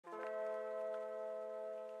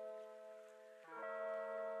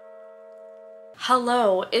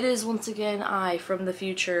Hello, it is once again I from the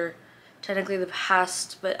future, technically the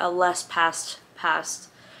past, but a less past,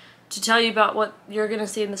 to tell you about what you're gonna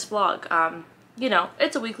see in this vlog. You know,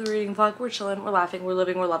 it's a weekly reading vlog. We're chilling, we're laughing, we're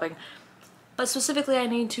living, we're loving. But specifically, I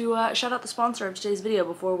need to shout out the sponsor of today's video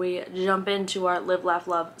before we jump into our live, laugh,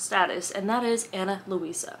 love status, and that is Ana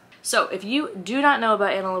Luisa. So if you do not know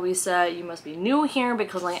about Ana Luisa, you must be new here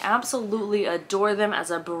because I absolutely adore them as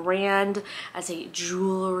a brand, as a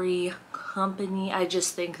jewelry company. I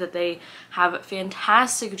just think that they have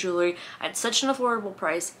fantastic jewelry at such an affordable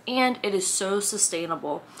price, and it is so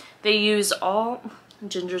sustainable. They use all,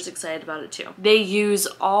 Ginger's excited about it too. They use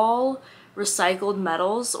all recycled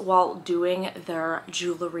metals while doing their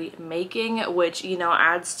jewelry making, which, you know,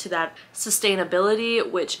 adds to that sustainability,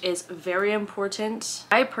 which is very important.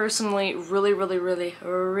 I personally really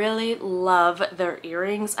love their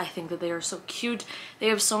earrings. I think that they are so cute. They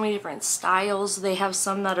have so many different styles. They have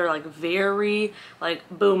some that are like very like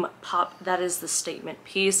boom pop, that is the statement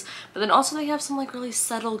piece, but then also they have some like really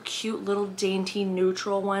subtle, cute little dainty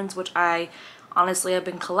neutral ones, which I honestly have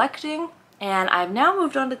been collecting. And I've now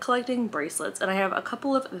moved on to collecting bracelets, and I have a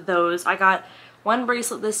couple of those. I got one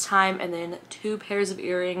bracelet this time and then 2 pairs of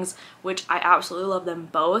earrings, which I absolutely love them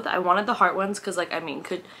both. I wanted the heart ones because, like, I mean,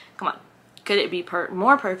 could it be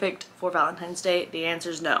more perfect for Valentine's Day? The answer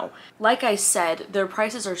is no. Like I said, their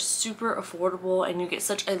prices are super affordable and you get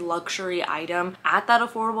such a luxury item at that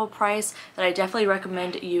affordable price that I definitely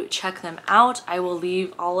recommend you check them out. I will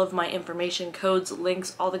leave all of my information, codes,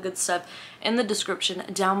 links, all the good stuff in the description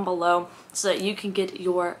down below so that you can get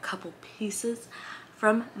your couple pieces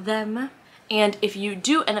from them. And if you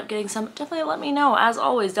do end up getting some, definitely let me know, as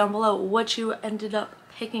always, down below what you ended up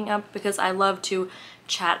picking up, because I love to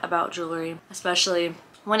chat about jewelry, especially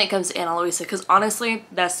when it comes to Ana Luisa, because honestly,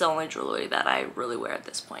 that's the only jewelry that I really wear at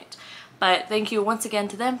this point. But thank you once again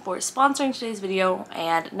to them for sponsoring today's video,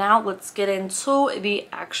 and now let's get into the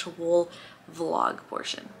actual vlog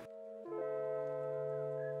portion.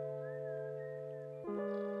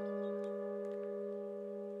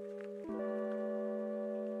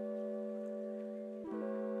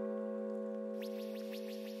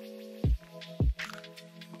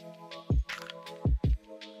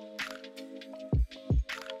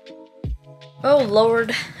 Oh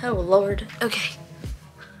Lord, oh Lord. Okay.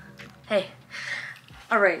 Hey.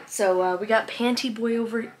 Alright, so we got Panty Boy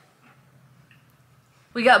over.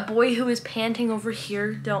 We got Boy Who Is Panting over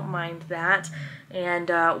here, don't mind that.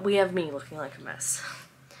 And we have me looking like a mess.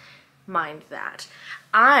 Mind that.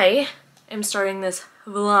 I am starting this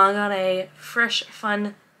vlog on a fresh,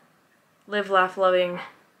 fun, live, laugh, loving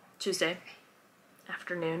Tuesday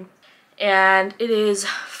afternoon. And it is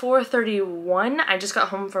 4:31. I just got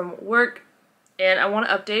home from work. And I want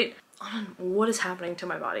to update on what is happening to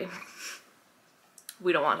my body.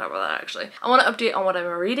 We don't want to talk about that, actually. I want to update on what I'm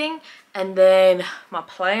reading, and then my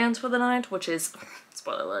plans for the night, which is,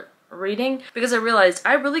 spoiler alert, reading. Because I realized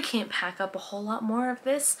I really can't pack up a whole lot more of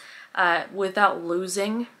this without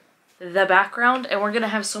losing the background. And we're going to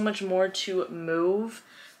have so much more to move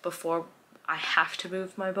before I have to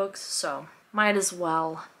move my books. So might as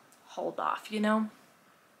well hold off, you know?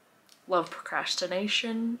 Love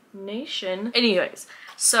procrastination nation. Anyways,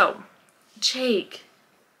 so Jake,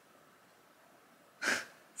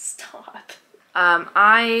 stop.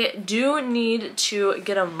 I do need to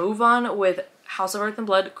get a move on with House of Earth and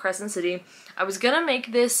Blood, Crescent City. I was gonna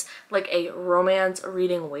make this like a romance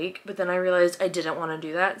reading week, but then I realized I didn't want to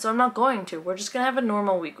do that, so I'm not going to. We're just gonna have a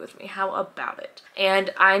normal week with me. How about it? And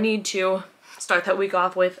I need to start that week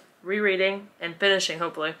off with rereading and finishing,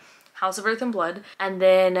 hopefully, House of Earth and Blood, and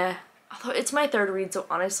then although it's my 3rd read, so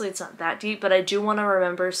honestly it's not that deep, but I do want to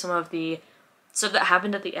remember some of the stuff that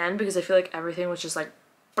happened at the end because I feel like everything was just like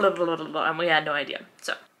blah, blah, blah, blah, blah, and we had no idea.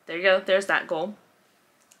 So there you go, there's that goal.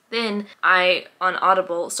 Then I, on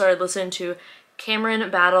Audible, started listening to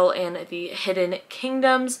Cameron Battle and the Hidden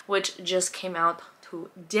Kingdoms, which just came out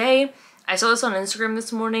today. I saw this on Instagram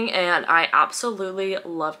this morning and I absolutely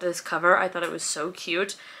loved this cover. I thought it was so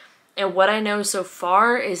cute. And what I know so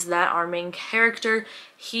far is that our main character,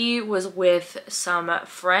 he was with some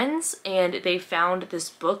friends and they found this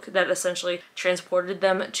book that essentially transported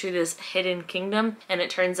them to this hidden kingdom. And it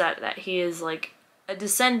turns out that he is like a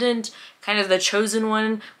descendant, kind of the chosen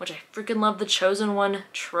one, which I freaking love the chosen one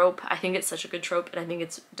trope. I think it's such a good trope and I think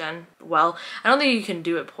it's done well. I don't think you can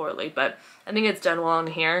do it poorly, but I think it's done well in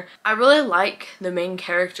here. I really like the main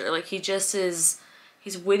character. Like, he just is...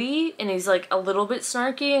 He's witty and he's like a little bit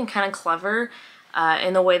snarky and kind of clever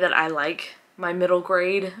in the way that I like my middle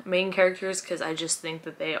grade main characters, because I just think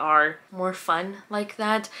that they are more fun like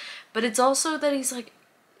that. But it's also that he's like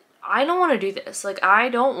I don't want to do this. Like, I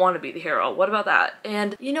don't want to be the hero. What about that?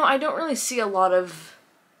 And, you know, I don't really see a lot of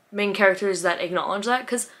main characters that acknowledge that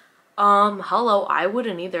because, hello, I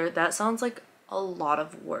wouldn't either. That sounds like a lot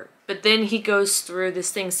of work. But then he goes through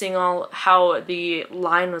this thing saying all how the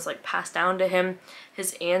line was like passed down to him,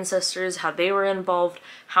 his ancestors, how they were involved,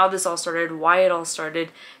 how this all started, why it all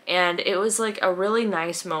started. And it was like a really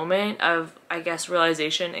nice moment of, I guess,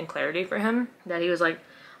 realization and clarity for him that he was like,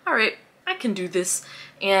 all right, I can do this.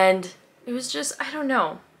 And it was just, I don't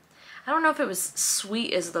know if it was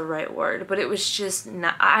sweet is the right word, but it was just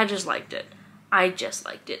not, I just liked it.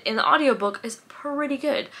 And the audiobook is pretty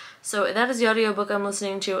good. So that is the audiobook I'm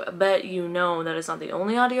listening to, but you know that is not the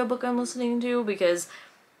only audiobook I'm listening to because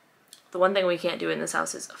the one thing we can't do in this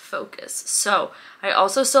house is focus. So I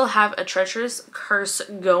also still have A Treacherous Curse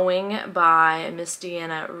going by Miss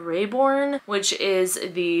Deanna Raybourn, which is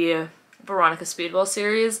the Veronica Speedwell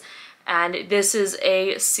series. And this is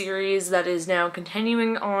a series that is now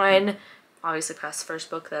continuing on, obviously past the first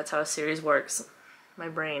book. That's how a series works. My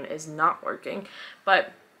brain is not working.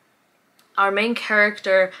 But our main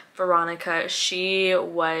character, Veronica, she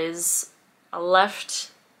was left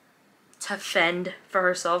to fend for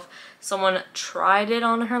herself. Someone tried it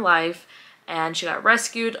on her life and she got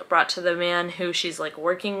rescued, brought to the man who she's like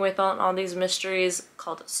working with on all these mysteries,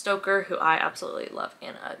 called Stoker, who I absolutely love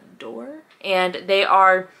and adore. And they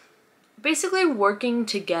are basically working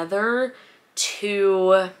together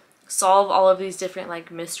to solve all of these different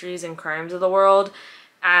like mysteries and crimes of the world.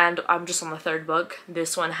 And I'm just on the third book.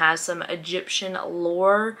 This one has some Egyptian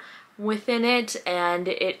lore within it, and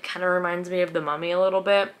it kind of reminds me of The Mummy a little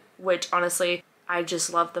bit, which honestly, I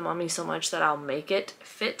just love The Mummy so much that I'll make it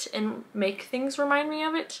fit and make things remind me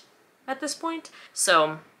of it at this point.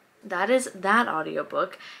 So that is that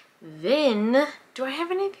audiobook. Then, do I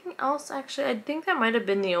have anything else? Actually, I think that might have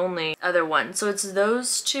been the only other one. So it's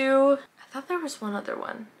those two. I thought there was one other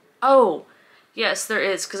one. Oh, yes, there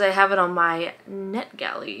is, because I have it on my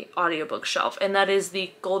NetGalley audiobook shelf, and that is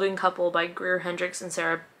The Golden Couple by Greer Hendricks and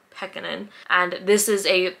Sarah Pekkanen. And this is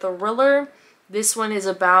a thriller. This one is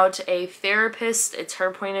about a therapist. It's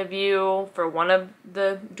her point of view for one of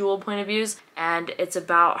the dual point of views, and it's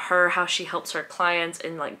about her, how she helps her clients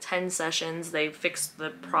in like 10 sessions. They fix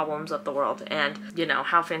the problems of the world, and you know,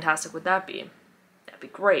 how fantastic would that be? That'd be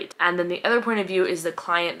great. And then the other point of view is the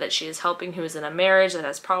client that she is helping who is in a marriage that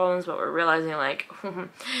has problems, but we're realizing like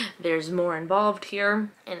there's more involved here,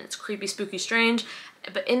 and it's creepy, spooky, strange.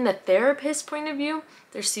 But in the therapist point of view,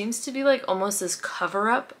 there seems to be like almost this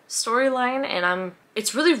cover-up storyline, and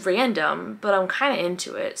it's really random, but I'm kind of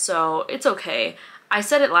into it, so it's okay. I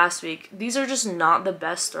said it last week, these are just not the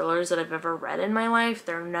best thrillers that I've ever read in my life.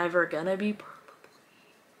 They're never gonna be, probably.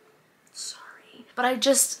 Sorry. But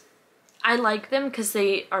I like them because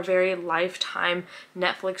they are very Lifetime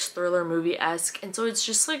Netflix thriller movie-esque, and so it's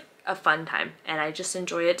just like a fun time, and I just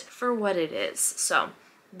enjoy it for what it is. So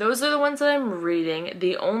those are the ones that I'm reading.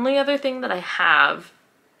 The only other thing that I have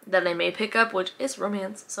that I may pick up, which is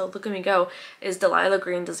romance, so look at me go, is Delilah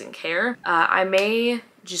Green Doesn't Care. I may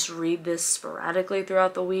just read this sporadically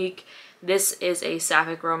throughout the week. This is a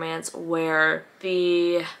sapphic romance where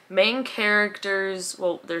the main characters,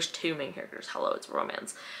 well, there's two main characters, hello, it's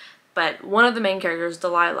romance. But one of the main characters,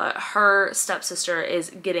 Delilah, her stepsister is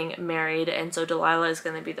getting married, and so Delilah is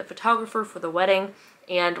going to be the photographer for the wedding.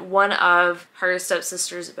 And one of her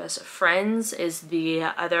stepsister's best friends is the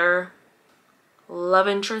other love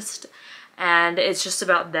interest, and it's just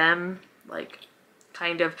about them, like,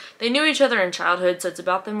 kind of, they knew each other in childhood, so it's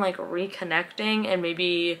about them like reconnecting and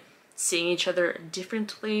maybe seeing each other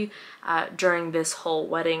differently during this whole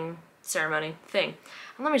wedding ceremony thing.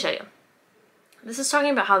 And let me tell you, this is talking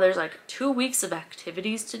about how there's like 2 weeks of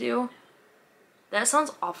activities to do. That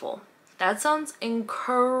sounds awful. That sounds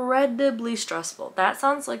incredibly stressful. That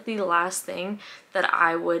sounds like the last thing that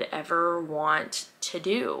I would ever want to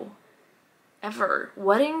do. Ever.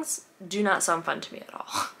 Weddings do not sound fun to me at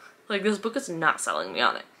all. Like, this book is not selling me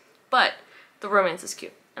on it. But the romance is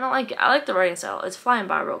cute, and I like it. I like the writing style. It's flying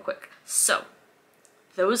by real quick. So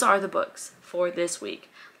those are the books for this week.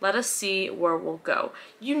 Let us see where we'll go.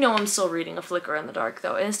 You know I'm still reading A Flicker in the Dark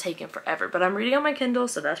though, and it's taking forever, but I'm reading on my Kindle,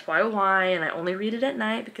 so that's probably why, and I only read it at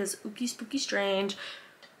night because ooky spooky strange.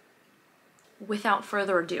 Without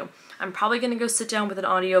further ado, I'm probably gonna go sit down with an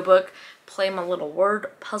audiobook, play my little word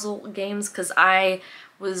puzzle games, because I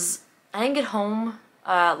didn't get home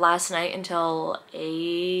last night until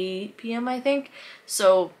 8 p.m. I think,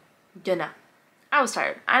 so dinner. I was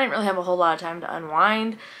tired. I didn't really have a whole lot of time to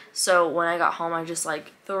unwind, so when I got home I just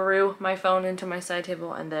like threw my phone into my side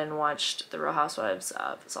table and then watched The Real Housewives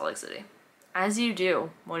of Salt Lake City. As you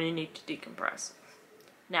do when you need to decompress.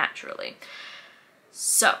 naturally.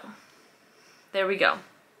 So there we go.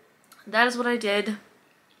 That is what I did.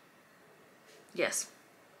 Yes.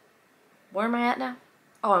 Where am I at now?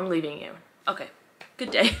 Oh, I'm leaving you. Okay.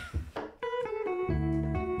 Good day.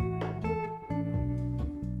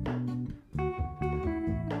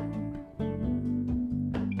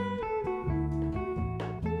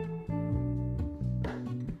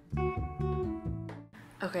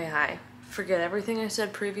 Okay, hi. Forget everything I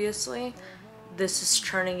said previously. This is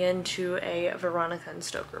turning into a Veronica and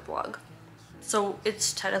Stoker vlog. So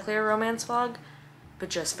it's technically a romance vlog, but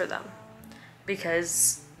just for them.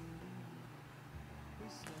 Because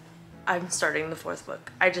I'm starting the 4th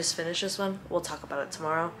book. I just finished this one. We'll talk about it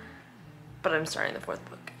tomorrow. But I'm starting the 4th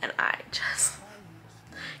book. And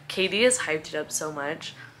Katie has hyped it up so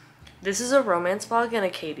much. This is a romance vlog and a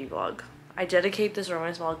Katie vlog. I dedicate this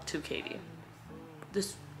romance vlog to Katie.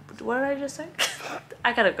 What did I just say?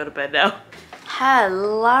 I gotta go to bed now.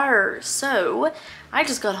 Hello. So I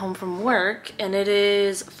just got home from work and it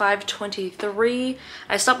is 5:23.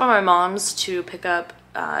 I stopped by my mom's to pick up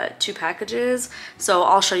 2 packages, so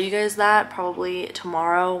I'll show you guys that probably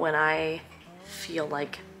tomorrow when I feel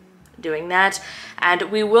like doing that. And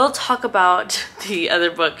we will talk about the other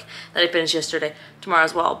book that I finished yesterday tomorrow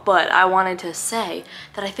as well. But I wanted to say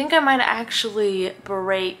that I think I might actually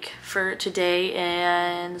break for today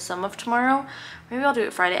and some of tomorrow. Maybe I'll do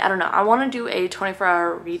it Friday. I don't know. I want to do a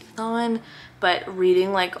 24-hour readathon, but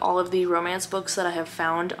reading like all of the romance books that I have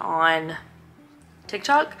found on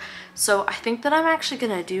TikTok. So I think that I'm actually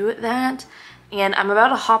gonna do that. And I'm about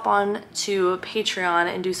to hop on to Patreon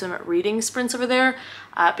and do some reading sprints over there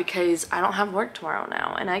because I don't have work tomorrow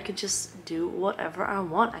now and I could just do whatever I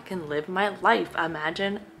want. I can live my life.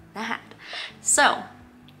 Imagine that. So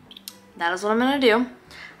that is what I'm gonna do.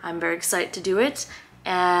 I'm very excited to do it.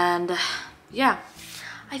 And yeah,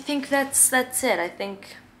 I think that's it. I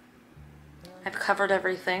think I've covered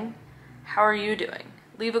everything. How are you doing?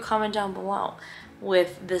 Leave a comment down below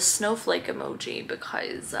with the snowflake emoji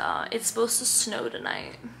because it's supposed to snow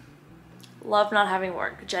tonight. Love not having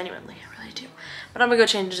work, genuinely, I really do. But I'm gonna go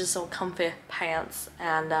change into some comfy pants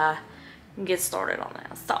and get started on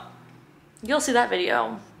that. So you'll see that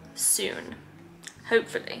video soon,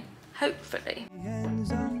 hopefully.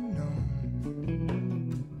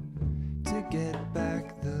 To get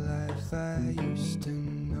back the life I used to know.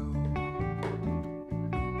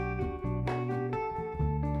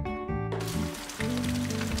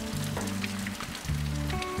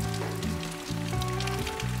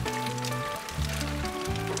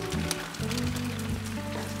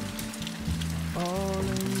 All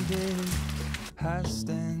in this, I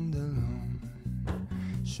stand alone.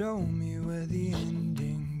 Show me where the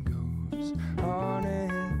ending goes.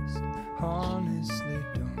 Honestly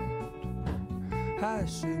don't. I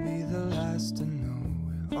should be the last to know.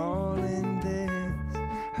 We're all in this,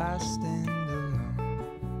 I stand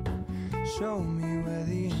alone. Show me where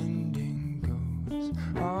the ending goes.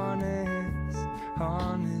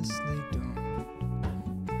 Honestly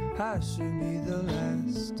don't. I should be the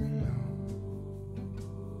last to know.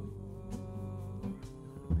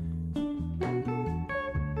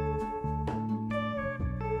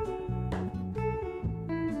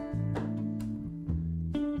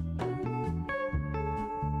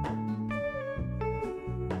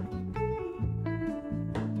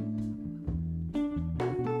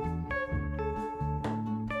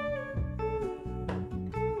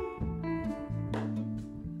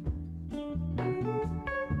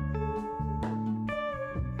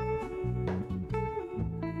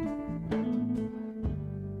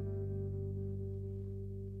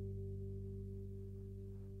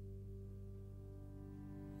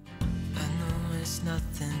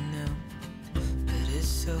 Nothing new, but it's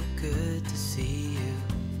so good to see you.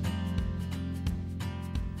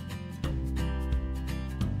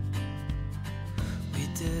 We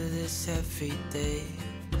do this every day,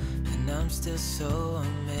 and I'm still so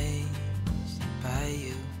amazed by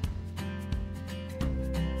you.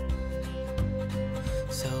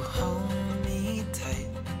 So hold me tight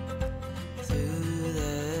through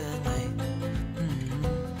the night.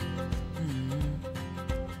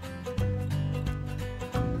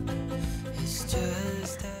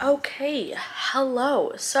 Okay,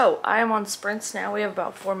 hello. So I am on sprints now. We have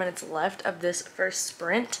about 4 minutes left of this first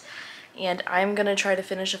sprint and I'm gonna try to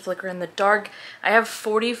finish A Flicker in the Dark. I have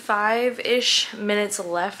 45-ish minutes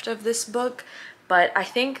left of this book, but I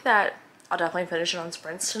think that I'll definitely finish it on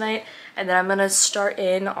sprints tonight, and then I'm gonna start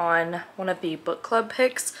in on one of the book club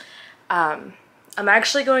picks. I'm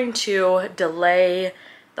actually going to delay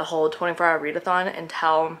the whole 24-hour readathon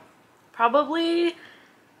until probably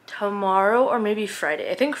tomorrow or maybe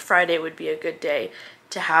Friday. I think Friday would be a good day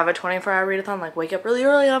to have a 24-hour readathon, like wake up really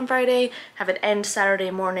early on Friday, have it end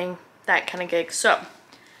Saturday morning, that kind of gig. So,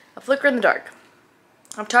 A Flicker in the Dark.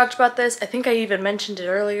 I've talked about this. I think I even mentioned it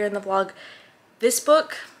earlier in the vlog. This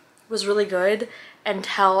book was really good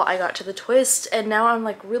until I got to the twist, and now I'm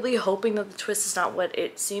like really hoping that the twist is not what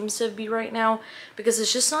it seems to be right now, because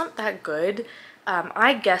it's just not that good.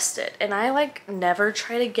 I guessed it, and I like never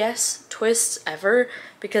try to guess twists ever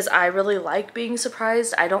because I really like being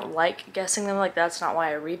surprised. I don't like guessing them, like that's not why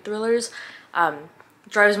I read thrillers.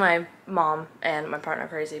 Drives my mom and my partner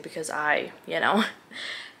crazy because I, you know,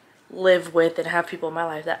 live with and have people in my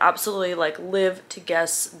life that absolutely like live to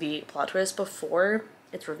guess the plot twist before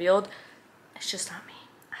it's revealed. It's just not me.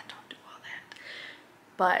 I don't do all that.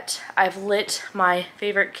 But I've lit my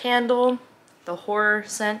favorite candle, the horror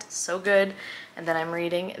scent, so good. And then I'm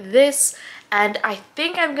reading this, and I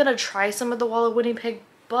think I'm gonna try some of the Wall of Winnipeg,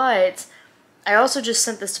 but I also just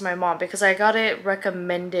sent this to my mom because I got it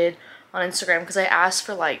recommended on Instagram because I asked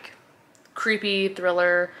for like creepy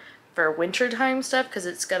thriller for wintertime stuff because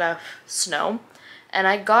it's gonna snow, and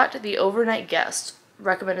I got The Overnight Guest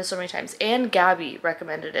recommended so many times, and Gabby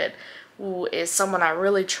recommended it, who is someone I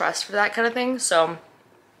really trust for that kind of thing. So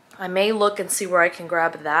I may look and see where I can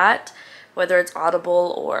grab that, whether it's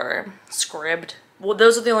Audible or Scribd. Well,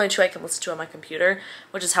 those are the only two I can listen to on my computer,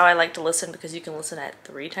 which is how I like to listen because you can listen at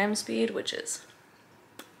 3 times speed, which is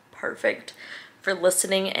perfect for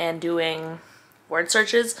listening and doing word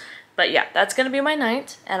searches. But yeah, that's gonna be my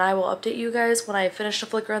night, and I will update you guys when I finish A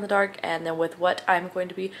Flicker in the Dark and then with what I'm going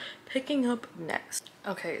to be picking up next.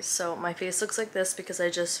 Okay, so my face looks like this because I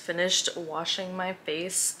just finished washing my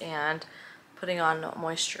face and putting on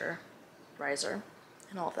moisturizer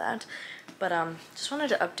and all of that. But just wanted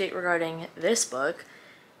to update regarding this book.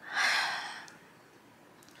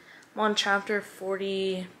 I'm on chapter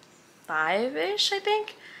 45-ish, I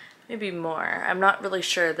think. Maybe more. I'm not really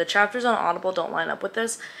sure. The chapters on Audible don't line up with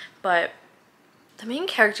this, but the main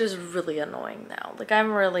character is really annoying now. Like,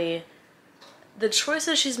 I'm really... The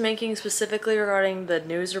choices she's making specifically regarding the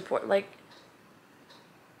news report, like...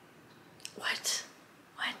 What?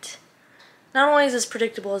 What? Not only is this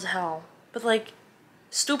predictable as hell, but like...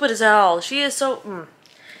 Stupid as hell. She is so...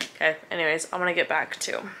 Okay, anyways, I'm gonna get back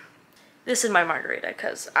to this in my margarita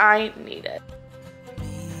because I need it.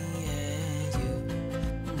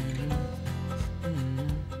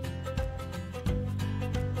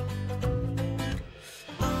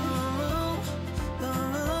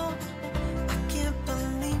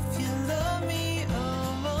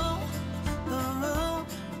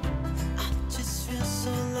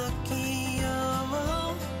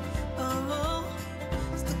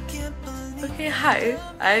 Okay, hi.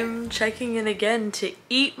 I'm checking in again to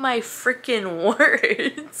eat my freaking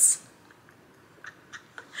words.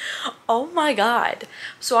 Oh my god.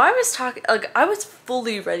 So I was talking, like, I was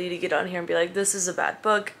fully ready to get on here and be like, this is a bad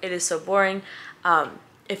book. It is so boring.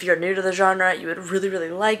 If you're new to the genre, you would really,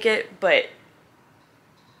 really like it, but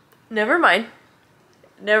never mind.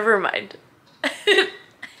 Never mind.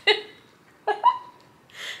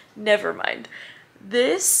 Never mind.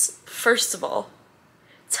 This, first of all,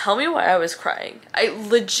 tell me why I was crying. I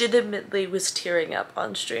legitimately was tearing up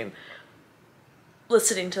on stream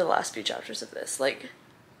listening to the last few chapters of this. Like,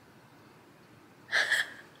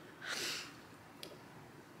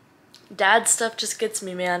 dad stuff just gets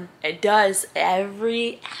me, man. It does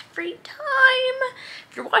every time.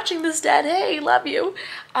 If you're watching this, Dad, hey, love you.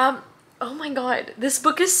 Oh my god, this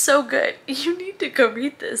book is so good. You need to go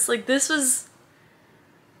read this. Like, this was...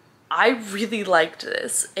 I really liked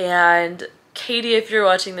this, and Katie, if you're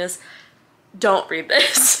watching this, don't read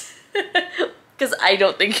this because I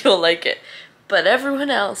don't think you'll like it, but everyone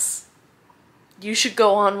else, you should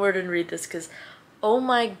go onward and read this because oh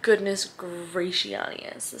my goodness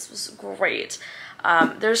gracious, this was great.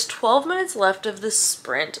 There's 12 minutes left of this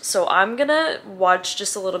sprint, so I'm gonna watch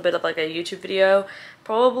just a little bit of like a YouTube video.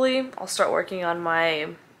 Probably I'll start working on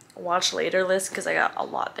my watch later list because I got a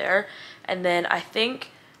lot there, and then I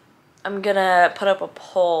think I'm gonna put up a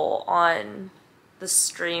poll on the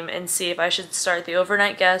stream and see if I should start The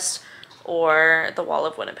Overnight Guest or The Wall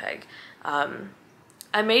of Winnipeg.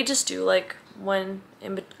 I may just do like one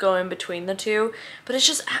go in between the two, but it's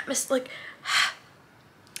just like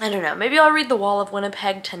I don't know. Maybe I'll read The Wall of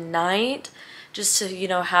Winnipeg tonight just to, you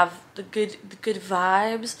know, have the good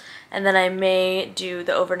vibes, and then I may do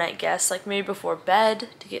The Overnight Guest like maybe before bed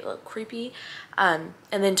to get a little creepy. And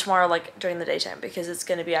then tomorrow, like, during the daytime, because it's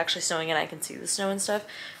going to be actually snowing and I can see the snow and stuff.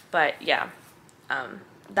 But, yeah,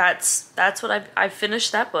 that's what I've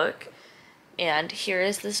finished that book. And here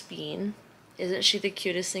is this bean. Isn't she the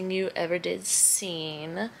cutest thing you ever did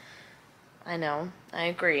seen? I know, I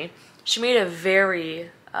agree. She made a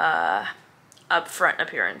very upfront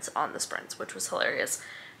appearance on the sprints, which was hilarious.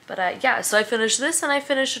 But yeah, so I finished this and I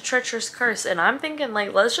finished A Treacherous Curse, and I'm thinking,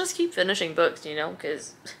 like, let's just keep finishing books, you know,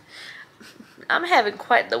 because I'm having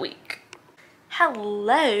quite the week.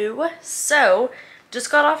 Hello! So,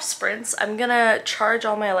 just got off sprints. I'm gonna charge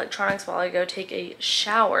all my electronics while I go take a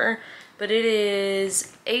shower, but it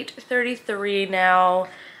is 8:33 now.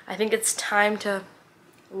 I think it's time to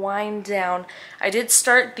wind down. I did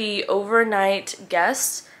start the overnight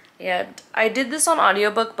guest, and I did this on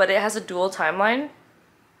audiobook, but it has a dual timeline,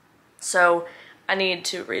 so I need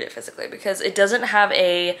to read it physically because it doesn't have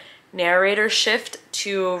a narrator shift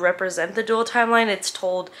to represent the dual timeline. It's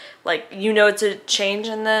told, like, you know, it's a change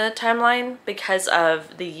in the timeline because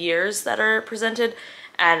of the years that are presented,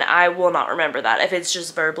 and I will not remember that. If it's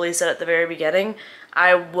just verbally said at the very beginning,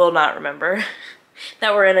 I will not remember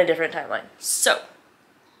that we're in a different timeline. So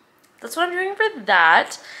that's what I'm doing for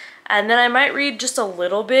that. And then I might read just a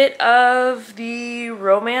little bit of the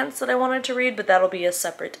romance that I wanted to read, but that'll be a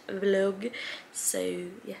separate vlog. So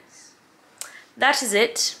yes, that is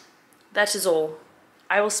it. That is all.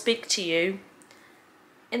 I will speak to you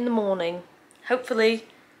in the morning. Hopefully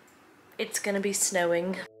it's gonna be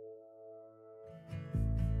snowing.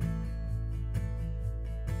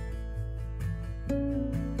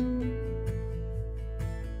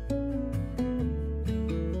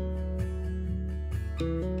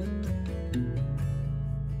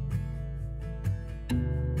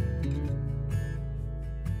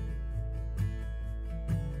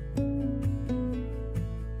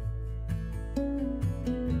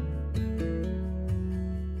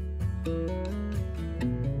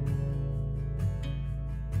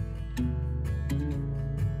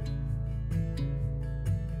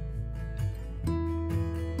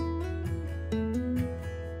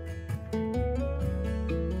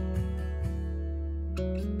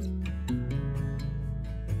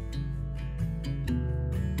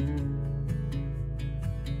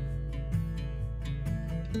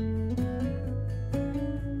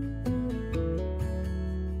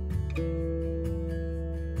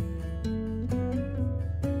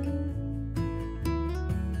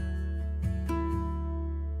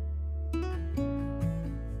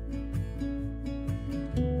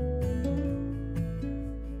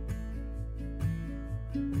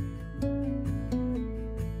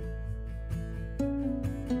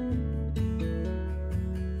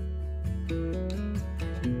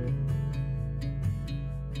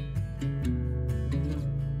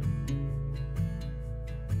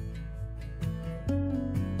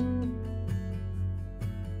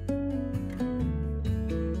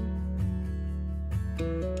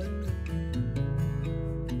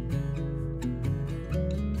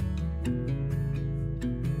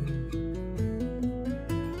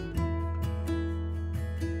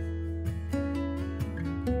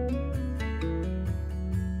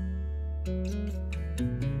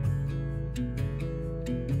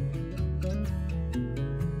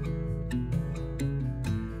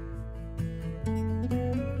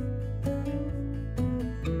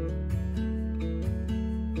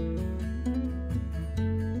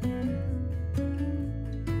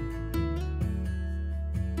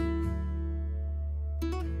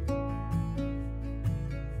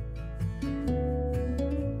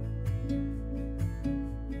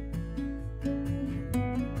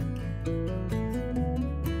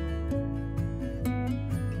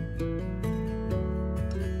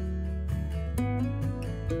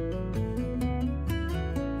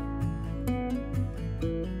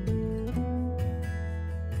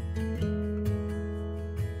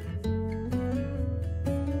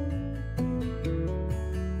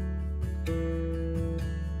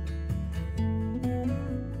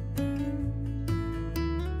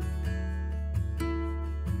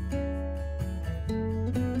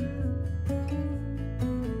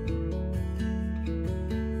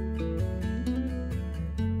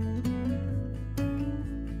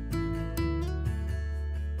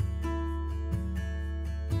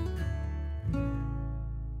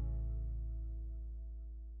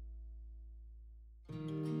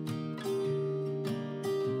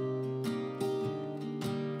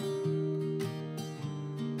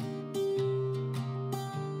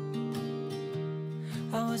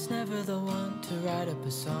 I was never the one to write up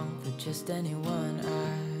a song for just anyone.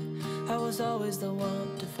 I was always the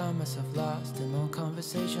one to find myself lost in old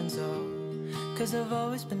conversations. Oh, 'cause I've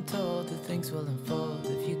always been told that things will unfold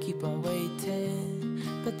if you keep on waiting.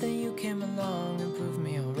 But then you came along and proved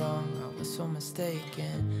me all wrong. I was so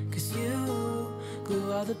mistaken, 'cause you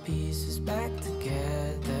glue all the pieces back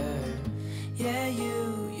together. Yeah,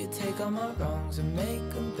 you take all my wrongs and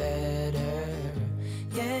make them better.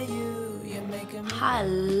 Yeah, you're making me...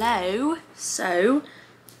 Hello. So,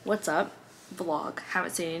 what's up? Vlog.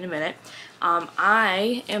 Haven't seen you in a minute.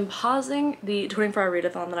 I am pausing the 24-hour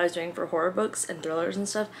readathon that I was doing for horror books and thrillers and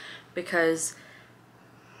stuff because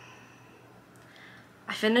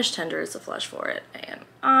I finished Tender as the Flesh for it, and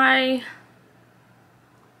I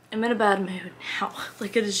am in a bad mood now.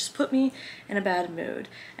 Like, it has just put me in a bad mood,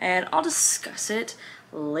 and I'll discuss it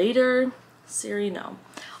later. Siri, no.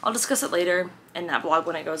 I'll discuss it later in that vlog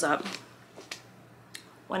when it goes up,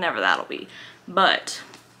 whenever that'll be. But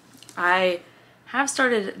I have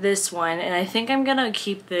started this one, and I think I'm gonna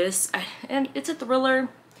keep this, and it's a thriller,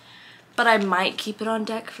 but I might keep it on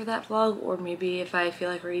deck for that vlog, or maybe if I feel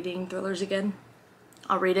like reading thrillers again,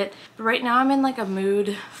 I'll read it. But right now I'm in like a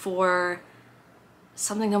mood for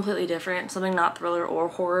something completely different, something not thriller or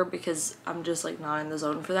horror, because I'm just like not in the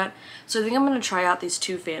zone for that. So I think I'm gonna try out these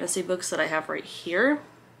 2 fantasy books that I have right here,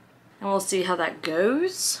 and we'll see how that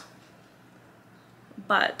goes.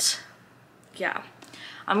 But yeah,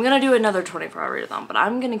 I'm gonna do another 24-hour readathon, but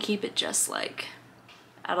I'm gonna keep it just like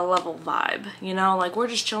at a level vibe, you know, like we're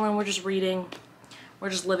just chilling, we're just reading, we're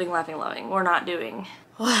just living, laughing, loving. We're not doing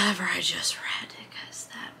whatever I just read, because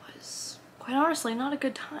that was quite honestly not a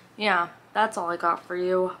good time. Yeah, that's all I got for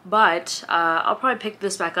you. But I'll probably pick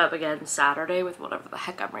this back up again Saturday with whatever the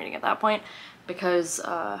heck I'm reading at that point, because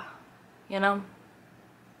you know,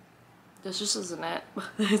 this just isn't it.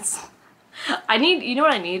 I need, you know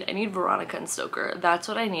what I need? I need Veronica and Stoker. That's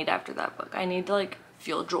what I need after that book. I need to like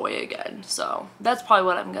feel joy again. So that's probably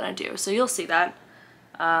what I'm gonna do. So you'll see that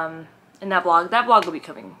in that vlog. That vlog will be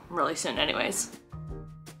coming really soon anyways.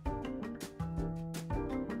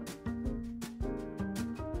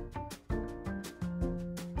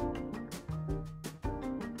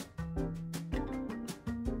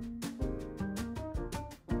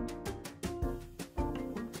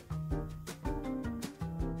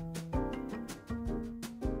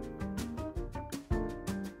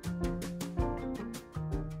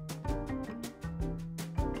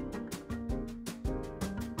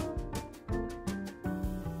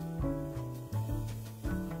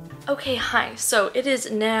 Okay, hi. So it is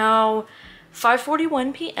now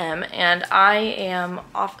 5:41 p.m. and I am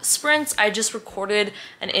off sprints. I just recorded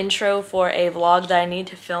an intro for a vlog that I need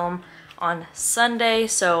to film on Sunday,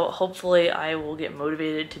 so hopefully I will get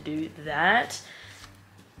motivated to do that.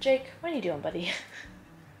 Jake, what are you doing, buddy?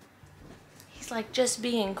 He's like just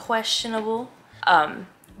being questionable.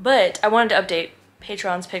 But I wanted to update.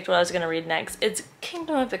 Patreon's picked what I was gonna read next. It's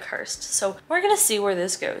Kingdom of the Cursed. So we're gonna see where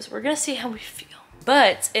this goes. We're gonna see how we feel.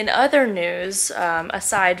 But in other news,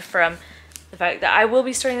 aside from the fact that I will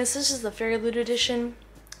be starting this is the Fairy Loot edition.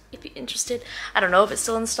 If you're interested, I don't know if it's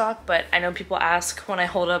still in stock, but I know people ask when I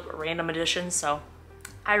hold up random editions, so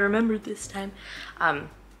I remembered this time.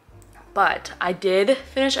 But I did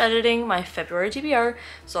finish editing my February TBR,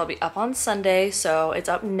 so I'll be up on Sunday, so it's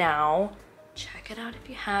up now. Check it out if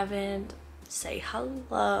you haven't. Say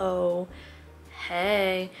hello.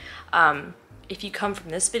 Hey. If you come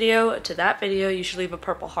from this video to that video, you should leave a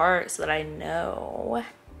purple heart so that I know.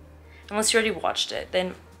 Unless you already watched it,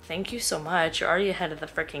 then thank you so much. You're already ahead of the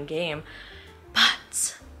freaking game.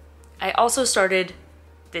 But I also started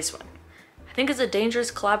this one. I think it's a Dangerous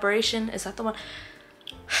Collaboration. Is that the one?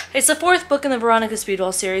 It's the 4th book in the Veronica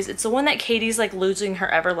Speedwell series. It's the one that Katie's like losing her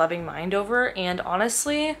ever-loving mind over, and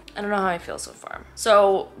honestly, I don't know how I feel so far.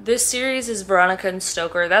 So this series is Veronica and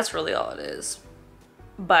Stoker. That's really all it is.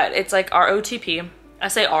 But it's like our OTP. I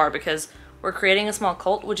say our because we're creating a small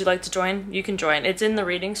cult. Would you like to join? You can join. It's in the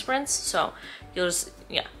reading sprints, so you'll just,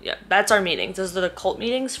 yeah, that's our meetings. Those are the cult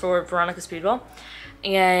meetings for Veronica Speedwell.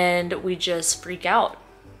 And we just freak out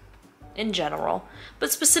in general,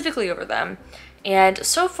 but specifically over them. And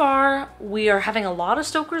so far, we are having a lot of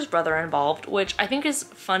Stoker's brother involved, which I think is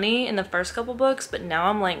funny in the first couple books, but now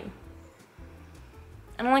I'm like,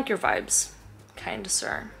 I don't like your vibes, kind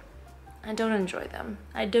sir. I don't enjoy them.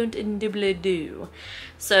 I don't indubitably do.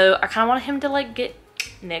 So I kind of want him to like get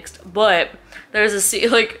nixed, but there's a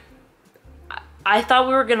scene, like, I thought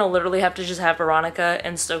we were gonna literally have to just have Veronica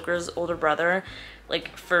and Stoker's older brother,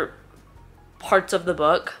 like, for parts of the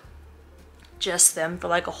book, just them for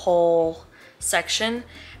like a whole section,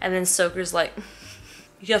 and then Stoker's like,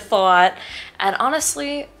 you thought. And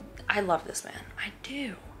honestly, I love this man. I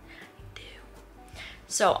do.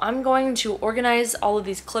 So I'm going to organize all of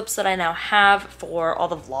these clips that I now have for all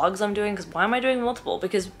the vlogs I'm doing, because why am I doing multiple?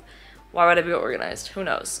 Because Why would I be organized? Who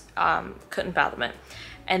knows? Couldn't fathom it.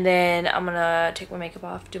 And then I'm gonna take my makeup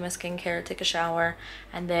off, do my skincare, take a shower,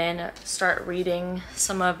 and then start reading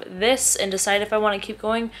some of this and decide if I want to keep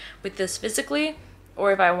going with this physically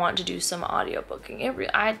or if I want to do some audiobooking.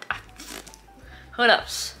 Who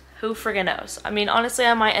knows? Who friggin' knows? I mean, honestly,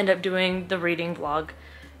 I might end up doing the reading vlog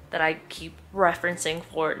that I keep referencing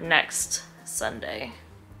for next Sunday's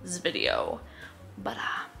video. But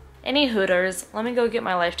any hooters, let me go get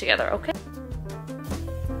my life together, okay?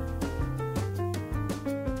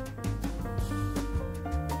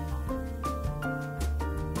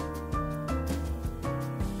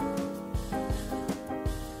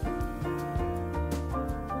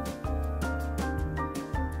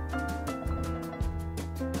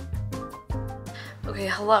 Okay,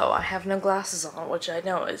 hello, I have no glasses on, which I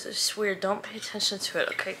know is just weird. Don't pay attention to it,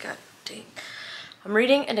 okay? God dang. I'm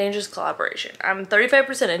reading A Dangerous Collaboration. I'm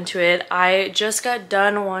 35% into it. I just got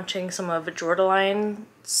done watching some of Jordaline's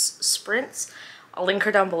sprints. I'll link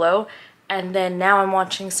her down below. And then now I'm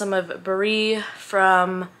watching some of Brie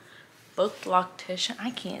from Bookloctician.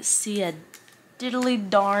 I can't see a diddly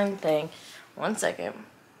darn thing. One second.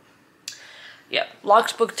 Yep,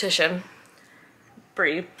 Locked Booktician.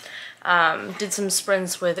 Brie. Did some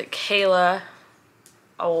sprints with Kayla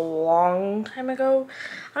a long time ago.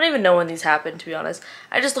 I don't even know when these happened, to be honest.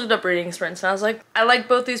 I just looked up reading sprints and I was like, I like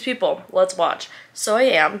both these people. Let's watch. So I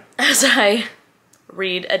am, as I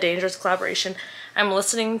read A Dangerous Collaboration. I'm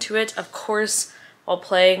listening to it, of course, while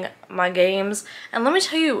playing my games. And let me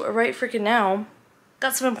tell you right freaking now,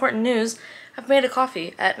 got some important news. I've made a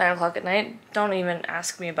coffee at 9 o'clock at night. Don't even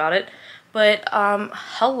ask me about it. But,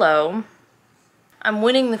 hello. I'm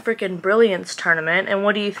winning the freaking Brilliance tournament, and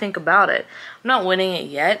what do you think about it? I'm not winning it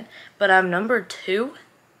yet, but I'm number 2.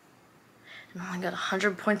 And I only got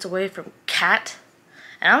 100 points away from Kat.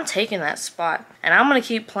 And I'm taking that spot. And I'm going to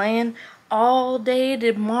keep playing all day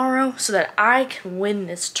tomorrow so that I can win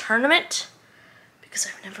this tournament. Because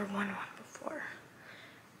I've never won one before.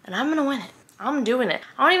 And I'm going to win it. I'm doing it.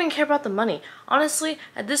 I don't even care about the money. Honestly,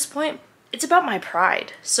 at this point, it's about my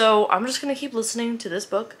pride. So I'm just going to keep listening to this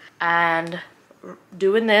book and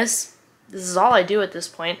doing this. This is all I do at this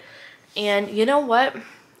point. And you know what?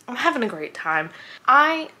 I'm having a great time.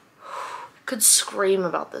 I could scream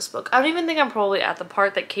about this book. I don't even think I'm probably at the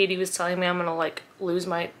part that Katie was telling me I'm gonna like lose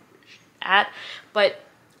my at, but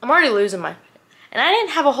I'm already losing my, and I didn't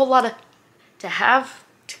have a whole lot of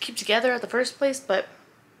to keep together at the first place, but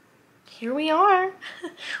here we are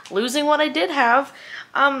losing what I did have.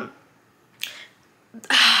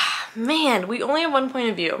 Man, we only have one point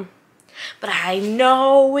of view. But I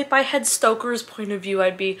know if I had Stoker's point of view,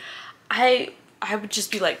 I would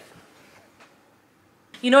just be like,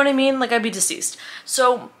 you know what I mean? Like, I'd be deceased.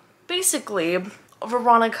 So basically,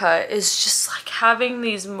 Veronica is just like having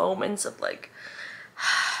these moments of like,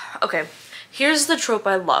 okay, here's the trope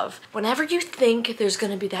I love. Whenever you think there's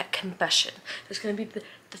gonna be that confession, there's gonna be the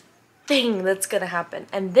thing that's gonna happen,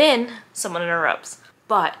 and then someone interrupts.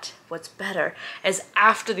 But what's better is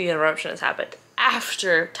after the interruption has happened,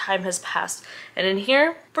 after time has passed. And in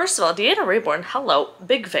here, first of all, Deanna Raybourn, hello,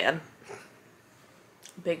 big fan.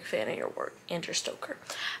 Big fan of your work, Andrew Stoker.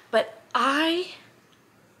 But I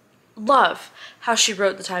love how she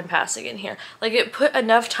wrote the time passing in here. Like, it put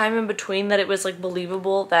enough time in between that it was like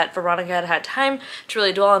believable that Veronica had had time to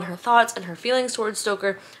really dwell on her thoughts and her feelings towards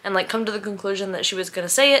Stoker and like come to the conclusion that she was gonna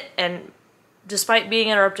say it, and despite being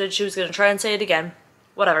interrupted, she was gonna try and say it again.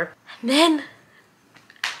 Whatever. And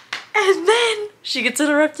then she gets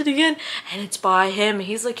interrupted again, and it's by him.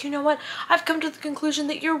 He's like, you know what? I've come to the conclusion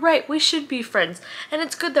that you're right. We should be friends. And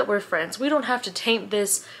it's good that we're friends. We don't have to taint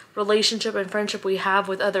this relationship and friendship we have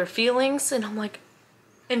with other feelings. And I'm like,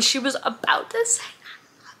 and she was about to say,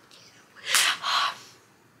 I love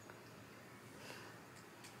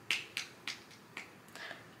you.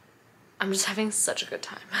 I'm just having such a good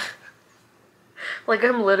time. Like,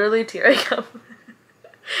 I'm literally tearing up.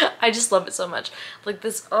 I just love it so much. Like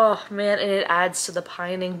this, oh man, and it adds to the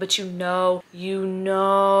pining, but you know,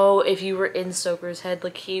 if you were in Stoker's head,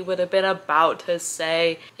 like he would have been about to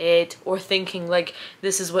say it, or thinking like,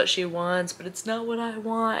 this is what she wants, but it's not what I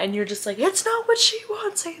want. And you're just like, it's not what she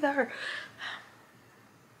wants either.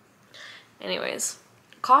 Anyways,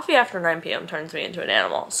 coffee after 9 p.m. turns me into an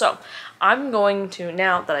animal. So I'm going to,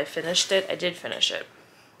 now that I finished it, I did finish it.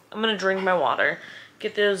 I'm gonna drink my water,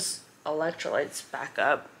 get those electrolytes back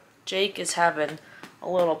up. Jake is having a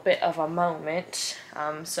little bit of a moment,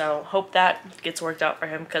 so hope that gets worked out for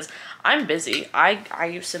him, because I'm busy.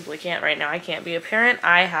 I simply can't right now. I can't be a parent.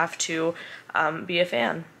 I have to be a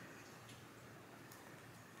fan.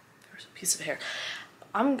 There's a piece of hair.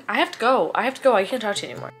 I have to go. I can't talk to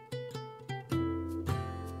you anymore.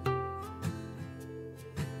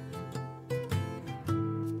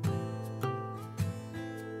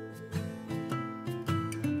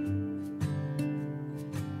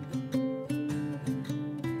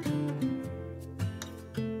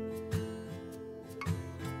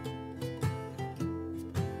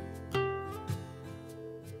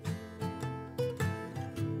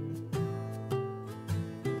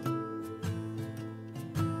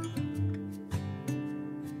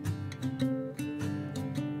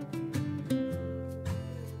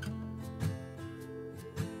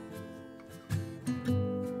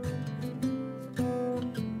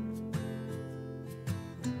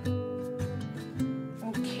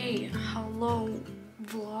 Hello,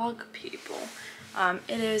 vlog people.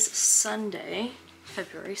 It is Sunday,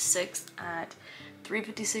 February 6th at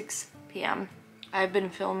 3:56 p.m. I've been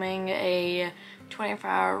filming a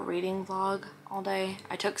 24-hour reading vlog all day.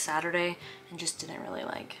 I took Saturday and just didn't really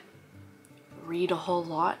like read a whole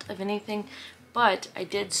lot of anything, but I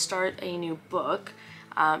did start a new book.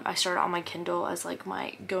 I started on my Kindle as like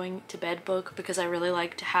my going to bed book because I really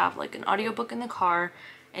like to have like an audiobook in the car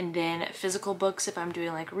and then physical books if I'm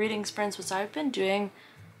doing like reading sprints, which I've been doing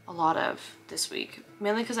a lot of this week,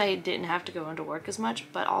 mainly because I didn't have to go into work as much,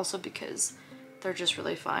 but also because they're just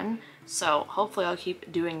really fun. So hopefully I'll keep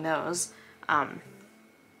doing those.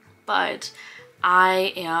 But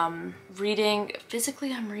I am reading,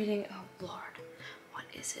 physically I'm reading, oh Lord, what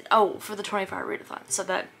is it? Oh, for the 24-hour readathon. So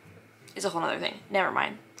that is a whole other thing. Never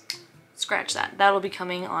mind. Scratch that. That'll be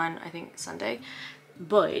coming on, I think, Sunday.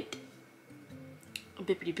 But,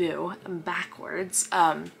 bippity-boo, backwards,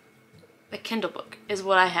 a Kindle book is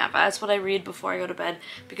what I have. That's what I read before I go to bed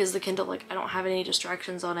because the Kindle, like, I don't have any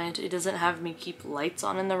distractions on it. It doesn't have me keep lights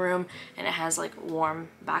on in the room, and it has like warm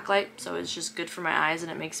backlight, so it's just good for my eyes,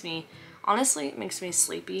 and it makes me, honestly, it makes me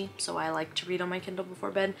sleepy, so I like to read on my Kindle before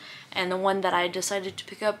bed. And the one that I decided to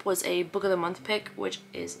pick up was a book of the month pick, which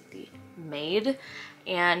is The Maid.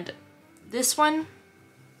 And this one,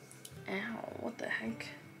 ow, what the heck?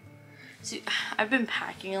 See, I've been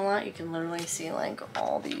packing a lot. You can literally see like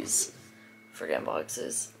all these friggin'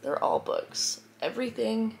 boxes. They're all books.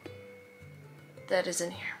 Everything that is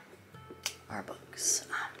in here are books.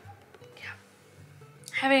 Yeah,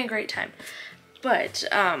 having a great time. But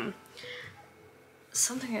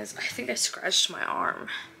something is, I think I scratched my arm.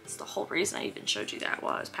 It's the whole reason I even showed you that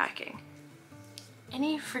while I was packing.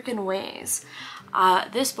 Any freaking ways.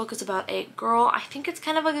 This book is about a girl. I think it's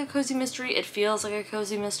kind of like a cozy mystery. It feels like a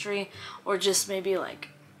cozy mystery, or just maybe like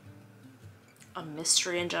a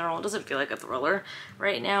mystery in general. It doesn't feel like a thriller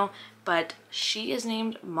right now, but she is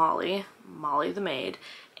named Molly the maid,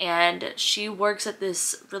 and she works at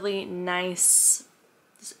this really nice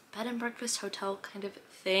bed and breakfast hotel kind of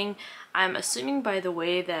thing. I'm assuming by the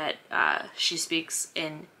way that she speaks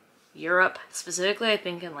in Europe specifically. I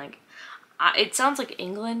think in like, it sounds like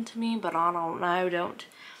England to me, but I don't know.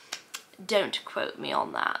 Don't quote me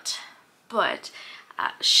on that. But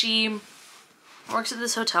she works at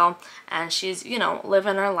this hotel, and she's, you know,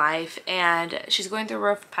 living her life, and she's going through a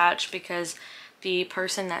rough patch because the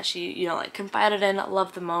person that she, you know, like confided in,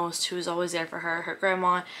 loved the most, who was always there for her, her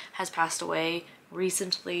grandma, has passed away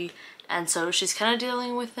recently, and so she's kind of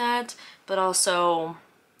dealing with that. But also,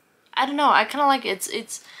 I don't know, I kind of like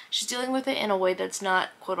it's she's dealing with it in a way that's not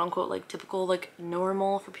quote unquote like typical, like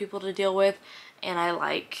normal for people to deal with, and I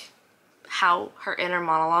like how her inner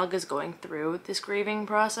monologue is going through this grieving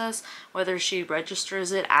process, whether she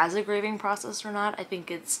registers it as a grieving process or not. I think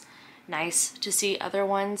it's nice to see other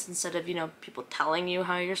ones instead of, you know, people telling you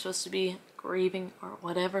how you're supposed to be grieving or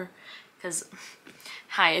whatever. Because,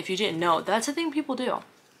 hi, if you didn't know, that's a thing people do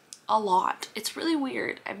a lot. It's really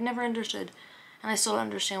weird. I've never understood, and I still don't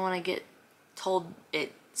understand when I get told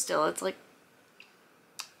it still. It's like,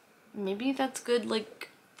 maybe that's good, like,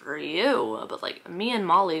 for you, but like me and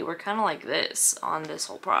Molly, we're kind of like this on this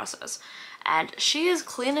whole process, and she is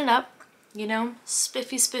cleaning up, you know,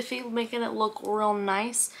 spiffy, making it look real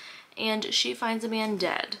nice, and she finds a man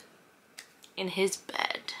dead in his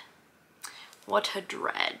bed. What a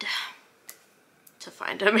dread to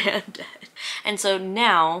find a man dead. And so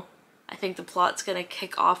now I think the plot's gonna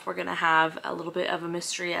kick off. We're gonna have a little bit of a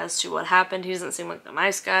mystery as to what happened. He doesn't seem like the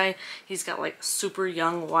nice guy. He's got like a super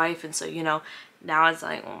young wife, and so, you know, now it's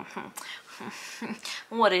like,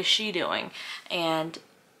 what is she doing? And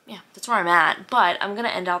yeah, that's where I'm at. But I'm gonna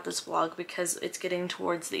end out this vlog because it's getting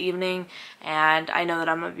towards the evening, and I know that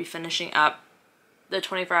I'm gonna be finishing up the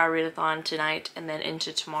 24-hour readathon tonight and then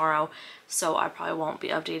into tomorrow, so I probably won't be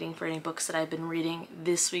updating for any books that I've been reading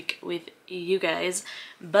this week with you guys.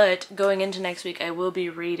 But going into next week, I will be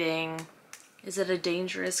reading, is it A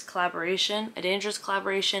Dangerous Collaboration? A Dangerous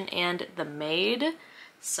Collaboration and The Maid.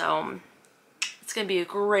 So it's gonna be a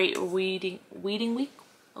great reading week.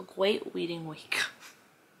 A great reading week.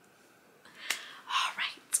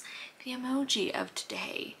 Alright, the emoji of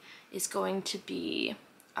today is going to be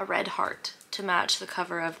a red heart to match the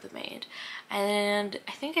cover of The Maid. And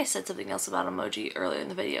I think I said something else about emoji earlier in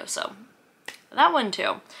the video, so that one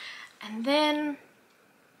too. And then,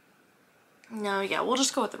 no, yeah, we'll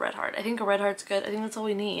just go with the red heart. I think a red heart's good. I think that's all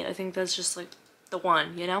we need. I think that's just like the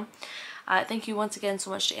one, you know? Thank you once again so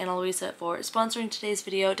much to Ana Luisa for sponsoring today's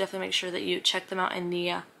video. Definitely make sure that you check them out in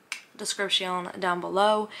the description down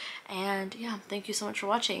below. And yeah, thank you so much for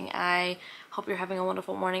watching. I hope you're having a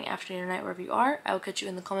wonderful morning, afternoon, or night, wherever you are. I will catch you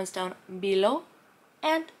in the comments down below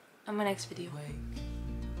and on my next video.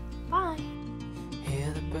 Bye.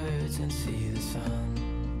 Hear the birds and see the sun.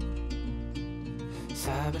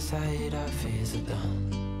 Side by side our fears are done.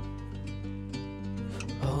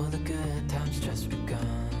 Oh, the good times just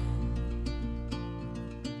begun.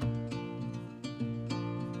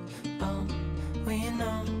 We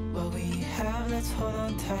know what we have, let's hold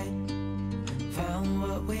on tight. Found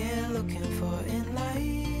what we're looking for in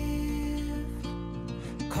life.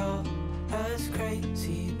 Call us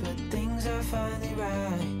crazy, but things are finally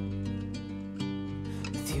right.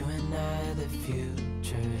 With you and I, the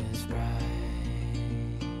future is bright.